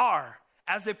you are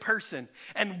as a person.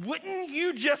 And wouldn't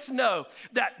you just know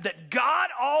that God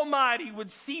Almighty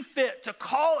would see fit to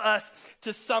call us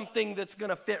to something that's going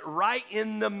to fit right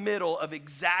in the middle of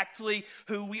exactly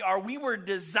who we are. We were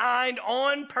designed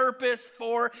on purpose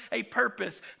for a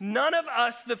purpose. None of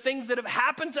us, the things that have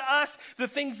happened to us, the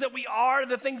things that we are,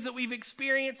 the things that we've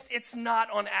experienced, it's not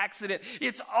on accident.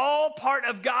 It's all part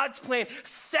of God's plan,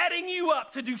 setting you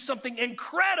up to do something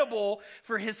incredible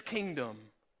for his kingdom.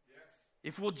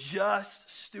 If we'll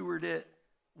just steward it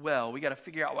well. We got to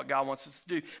figure out what God wants us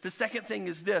to do. The second thing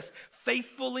is this: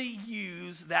 faithfully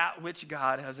use that which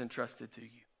God has entrusted to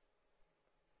you.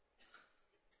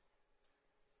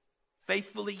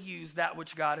 Faithfully use that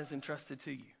which God has entrusted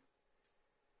to you.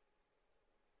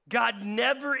 God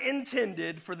never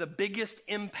intended for the biggest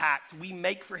impact we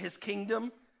make for his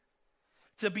kingdom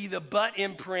to be the butt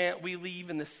imprint we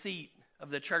leave in the seat of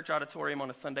the church auditorium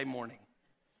on a Sunday morning.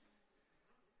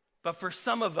 But for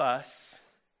some of us,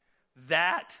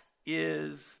 that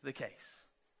is the case.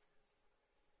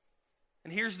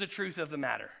 And here's the truth of the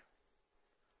matter: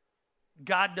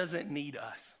 God doesn't need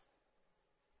us.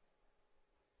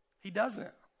 He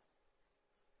doesn't.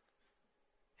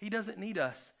 He doesn't need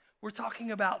us. We're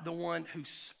talking about the one who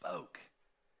spoke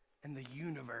and the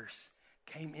universe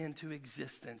came into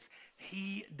existence.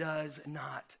 He does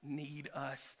not need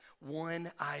us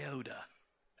one iota.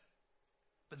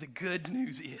 But the good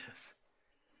news is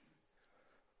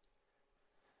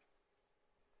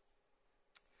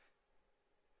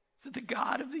that the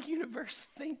God of the universe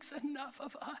thinks enough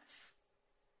of us,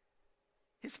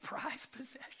 his prized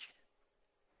possession,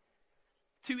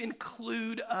 to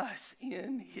include us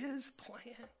in his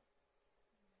plan.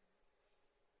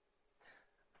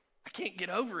 I can't get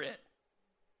over it.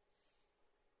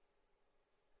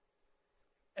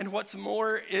 And what's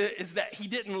more is that he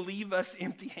didn't leave us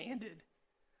empty-handed.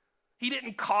 He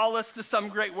didn't call us to some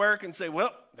great work and say,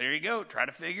 well, there you go, try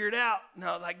to figure it out.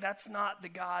 No, that's not the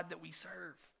God that we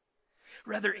serve.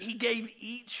 Rather, he gave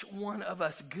each one of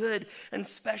us good and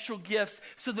special gifts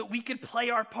so that we could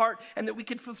play our part and that we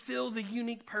could fulfill the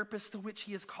unique purpose to which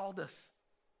he has called us.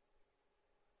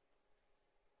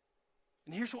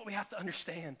 And here's what we have to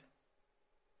understand.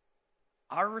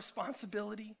 Our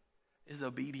responsibility is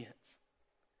obedience.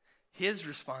 His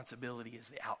responsibility is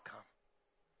the outcome.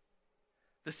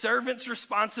 The servant's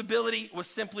responsibility was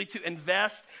simply to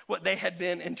invest what they had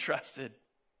been entrusted.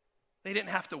 They didn't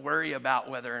have to worry about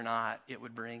whether or not it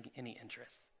would bring any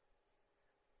interest.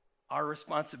 Our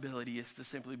responsibility is to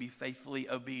simply be faithfully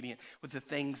obedient with the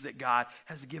things that God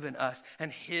has given us.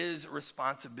 And his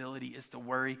responsibility is to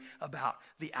worry about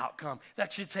the outcome.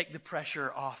 That should take the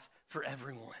pressure off for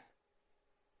everyone.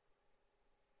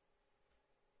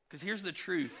 Because here's the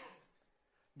truth.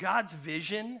 God's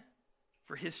vision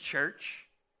for his church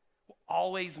will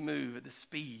always move at the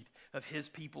speed of his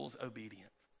people's obedience.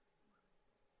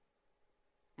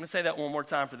 I'm going to say that one more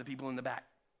time for the people in the back.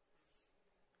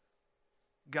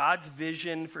 God's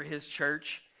vision for his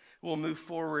church will move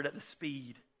forward at the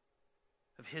speed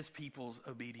of his people's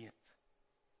obedience.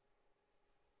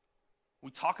 We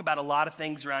talk about a lot of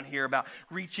things around here about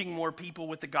reaching more people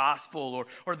with the gospel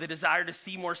or the desire to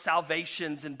see more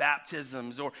salvations and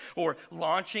baptisms or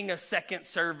launching a second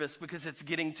service because it's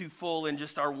getting too full in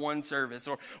just our one service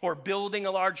or building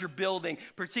a larger building,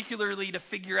 particularly to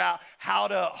figure out how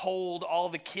to hold all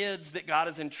the kids that God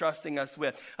is entrusting us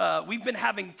with. We've been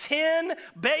having 10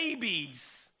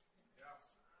 babies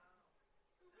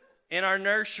in our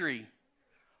nursery.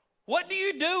 What do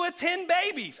you do with 10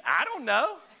 babies? I don't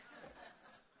know.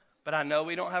 But I know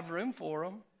we don't have room for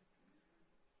them.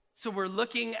 So we're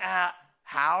looking at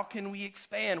how can we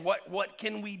expand? What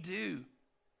can we do?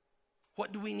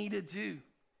 What do we need to do?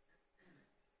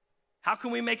 How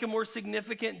can we make a more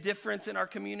significant difference in our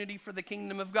community for the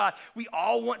kingdom of God? We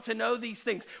all want to know these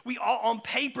things. We all, on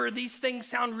paper, these things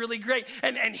sound really great.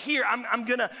 And here, I'm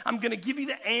gonna give you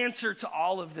the answer to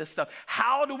all of this stuff.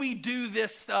 How do we do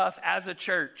this stuff as a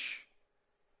church?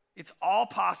 It's all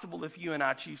possible if you and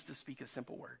I choose to speak a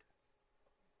simple word.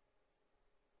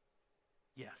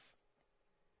 Yes.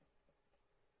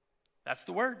 That's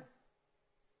the word.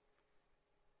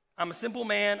 I'm a simple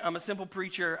man. I'm a simple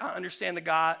preacher. I understand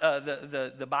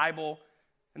the Bible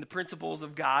and the principles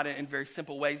of God in very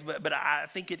simple ways, but I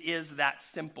think it is that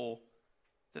simple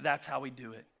that's how we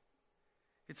do it.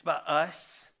 It's about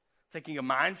us taking a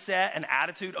mindset, an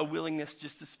attitude, a willingness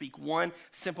just to speak one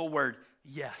simple word,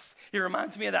 yes. It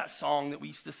reminds me of that song that we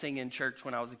used to sing in church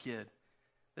when I was a kid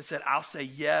that said, I'll say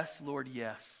yes, Lord,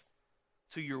 yes,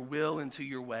 to your will and to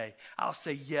your way. I'll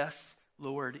say yes,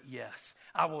 Lord, yes.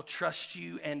 I will trust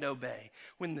you and obey.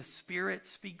 When the Spirit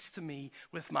speaks to me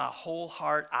with my whole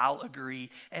heart, I'll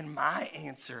agree. And my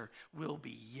answer will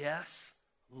be yes,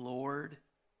 Lord,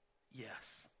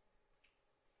 yes.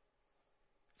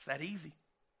 It's that easy.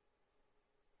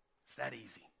 It's that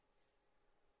easy.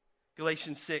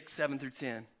 Galatians 6, 7 through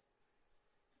 10.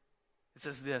 It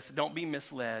says this, don't be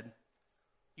misled.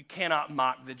 You cannot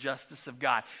mock the justice of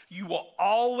God. You will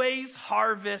always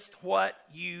harvest what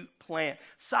you plant.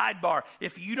 Sidebar,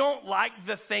 if you don't like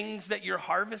the things that you're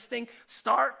harvesting,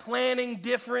 start planting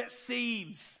different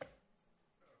seeds.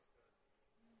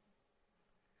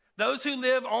 Those who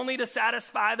live only to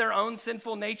satisfy their own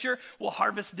sinful nature will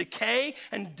harvest decay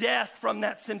and death from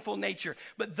that sinful nature.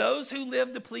 But those who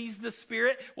live to please the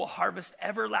Spirit will harvest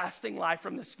everlasting life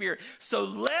from the Spirit. So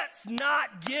let's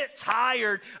not get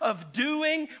tired of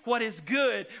doing what is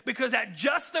good, because at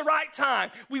just the right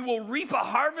time, we will reap a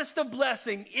harvest of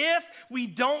blessing if we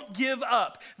don't give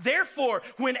up. Therefore,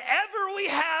 whenever we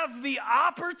have the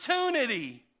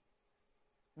opportunity,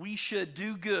 we should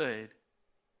do good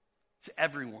to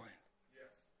everyone. Yes.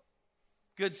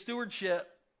 Good stewardship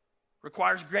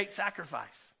requires great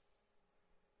sacrifice.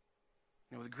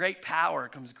 With great power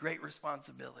comes great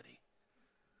responsibility.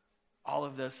 All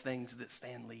of those things that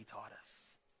Stan Lee taught us.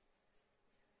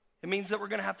 It means that we're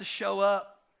going to have to show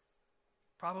up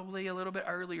probably a little bit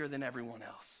earlier than everyone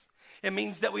else. It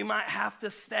means that we might have to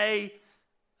stay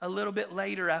a little bit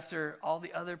later after all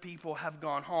the other people have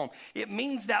gone home. It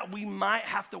means that we might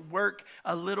have to work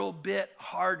a little bit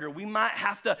harder. We might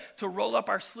have to roll up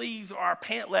our sleeves or our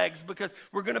pant legs, because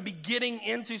we're going to be getting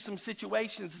into some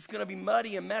situations. It's going to be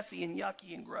muddy and messy and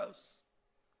yucky and gross.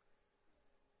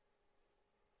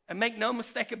 And make no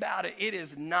mistake about it, it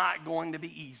is not going to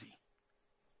be easy.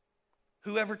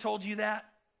 Whoever told you that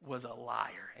was a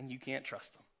liar, and you can't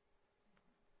trust them.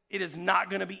 It is not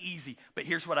going to be easy, but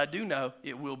here's what I do know,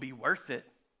 it will be worth it.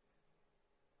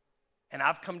 And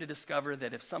I've come to discover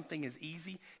that if something is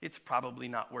easy, it's probably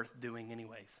not worth doing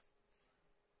anyways.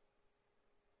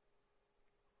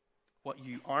 What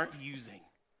you aren't using,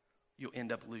 you'll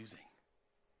end up losing.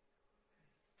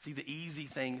 See, the easy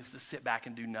thing is to sit back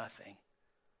and do nothing.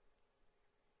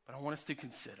 But I want us to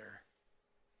consider,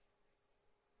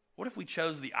 what if we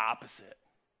chose the opposite?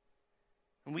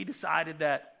 And we decided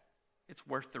that it's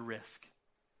worth the risk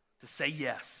to say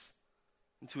yes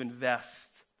and to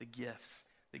invest the gifts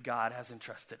that God has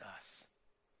entrusted us.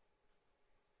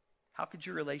 How could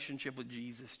your relationship with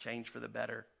Jesus change for the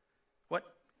better? What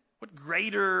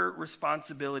greater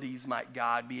responsibilities might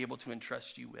God be able to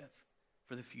entrust you with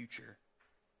for the future?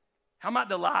 How might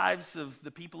the lives of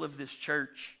the people of this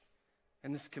church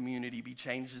and this community be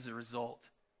changed as a result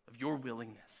of your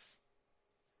willingness?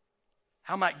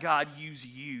 How might God use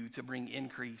you to bring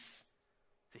increase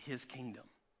to his kingdom?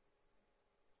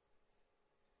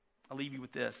 I'll leave you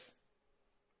with this.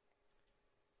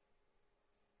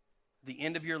 The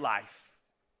end of your life,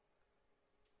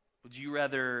 would you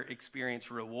rather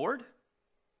experience reward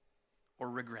or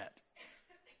regret?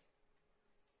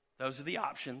 Those are the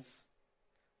options.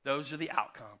 Those are the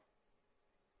outcome.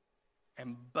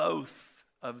 And both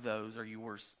of those are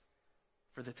yours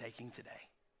for the taking today.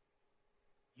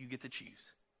 You get to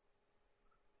choose.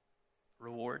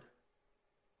 Reward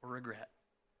or regret?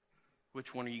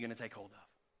 Which one are you going to take hold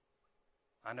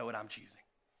of? I know what I'm choosing.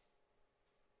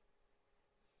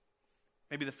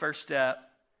 Maybe the first step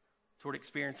toward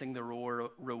experiencing the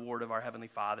reward of our Heavenly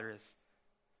Father is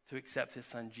to accept his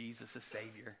Son Jesus as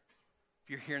Savior. If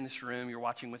you're here in this room, you're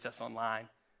watching with us online,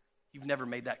 you've never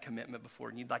made that commitment before,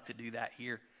 and you'd like to do that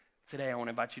here today, I want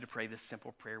to invite you to pray this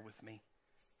simple prayer with me.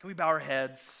 Can we bow our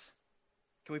heads?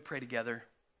 Can we pray together?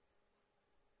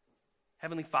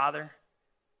 Heavenly Father,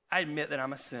 I admit that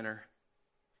I'm a sinner,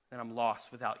 that I'm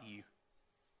lost without you.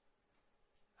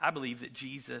 I believe that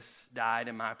Jesus died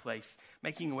in my place,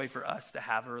 making a way for us to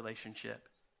have a relationship.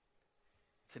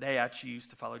 Today, I choose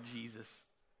to follow Jesus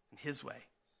in his way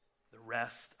the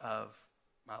rest of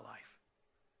my life.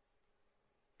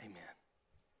 Amen.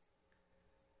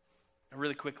 And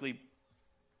really quickly,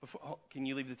 can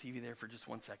you leave the TV there for just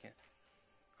 1 second?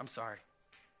 I'm sorry.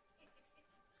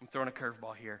 I'm throwing a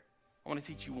curveball here. I want to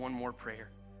teach you one more prayer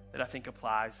that I think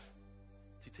applies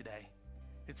to today.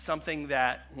 It's something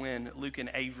that when Luke and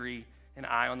Avery and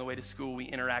I, on the way to school, we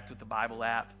interact with the Bible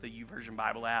app, the YouVersion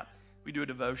Bible app. We do a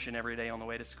devotion every day on the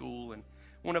way to school. And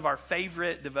one of our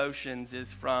favorite devotions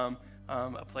is from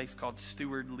a place called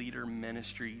Steward Leader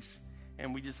Ministries.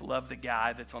 And we just love the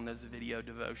guy that's on those video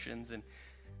devotions. And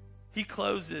he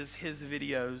closes his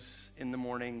videos in the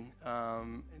morning.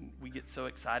 And we get so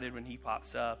excited when he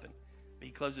pops up. And he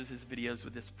closes his videos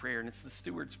with this prayer. And it's the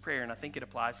Steward's Prayer. And I think it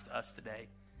applies to us today.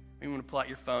 You want to pull out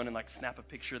your phone and snap a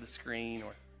picture of the screen,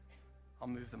 or I'll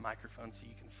move the microphone so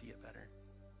you can see it better.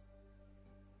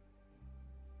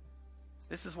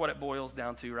 This is what it boils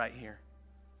down to right here.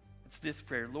 It's this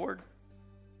prayer. Lord,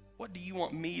 what do you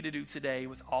want me to do today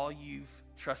with all you've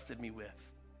trusted me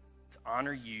with to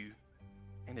honor you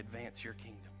and advance your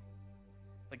kingdom?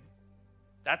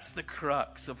 That's the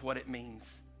crux of what it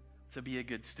means to be a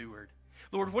good steward.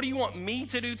 Lord, what do you want me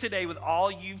to do today with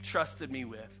all you've trusted me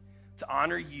with to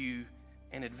honor you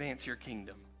and advance your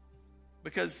kingdom?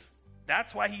 Because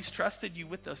that's why he's trusted you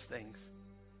with those things,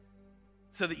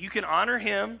 so that you can honor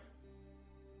him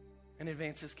and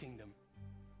advance his kingdom.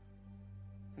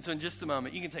 And so in just a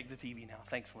moment, you can take the TV now.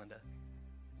 Thanks, Linda.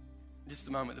 In just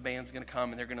a moment, the band's going to come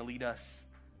and they're going to lead us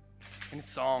in a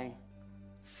song,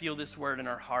 seal this word in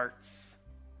our hearts.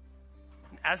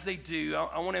 And as they do,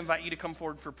 I want to invite you to come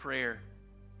forward for prayer.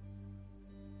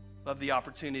 Love the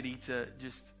opportunity to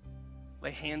just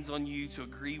lay hands on you, to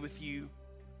agree with you,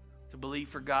 to believe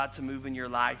for God to move in your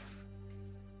life.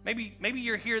 Maybe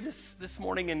you're here this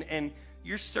morning and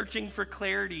you're searching for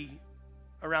clarity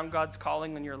around God's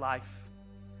calling in your life.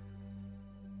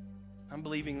 I'm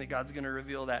believing that God's going to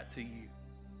reveal that to you.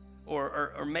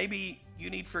 Or maybe you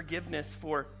need forgiveness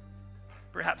for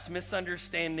perhaps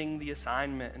misunderstanding the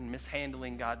assignment and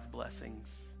mishandling God's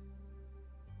blessings.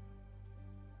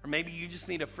 Or maybe you just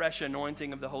need a fresh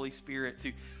anointing of the Holy Spirit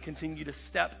to continue to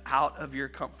step out of your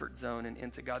comfort zone and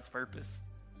into God's purpose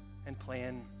and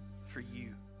plan for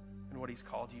you and what he's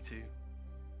called you to.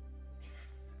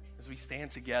 As we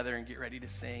stand together and get ready to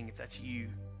sing, if that's you,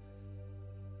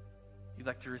 you'd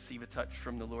like to receive a touch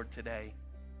from the Lord today,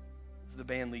 as the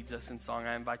band leads us in song,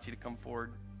 I invite you to come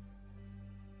forward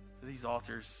to these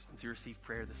altars and to receive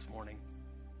prayer this morning.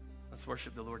 Let's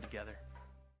worship the Lord together.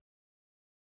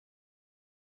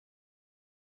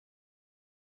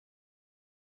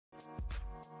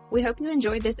 We hope you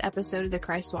enjoyed this episode of the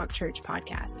Christ Walk Church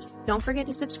podcast. Don't forget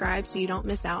to subscribe so you don't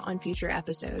miss out on future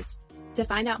episodes. To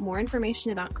find out more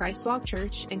information about Christ Walk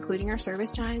Church, including our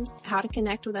service times, how to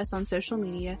connect with us on social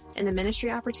media, and the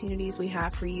ministry opportunities we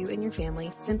have for you and your family,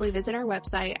 simply visit our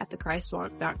website at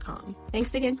thechristwalk.com.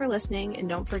 Thanks again for listening, and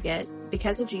don't forget,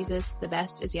 because of Jesus, the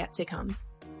best is yet to come.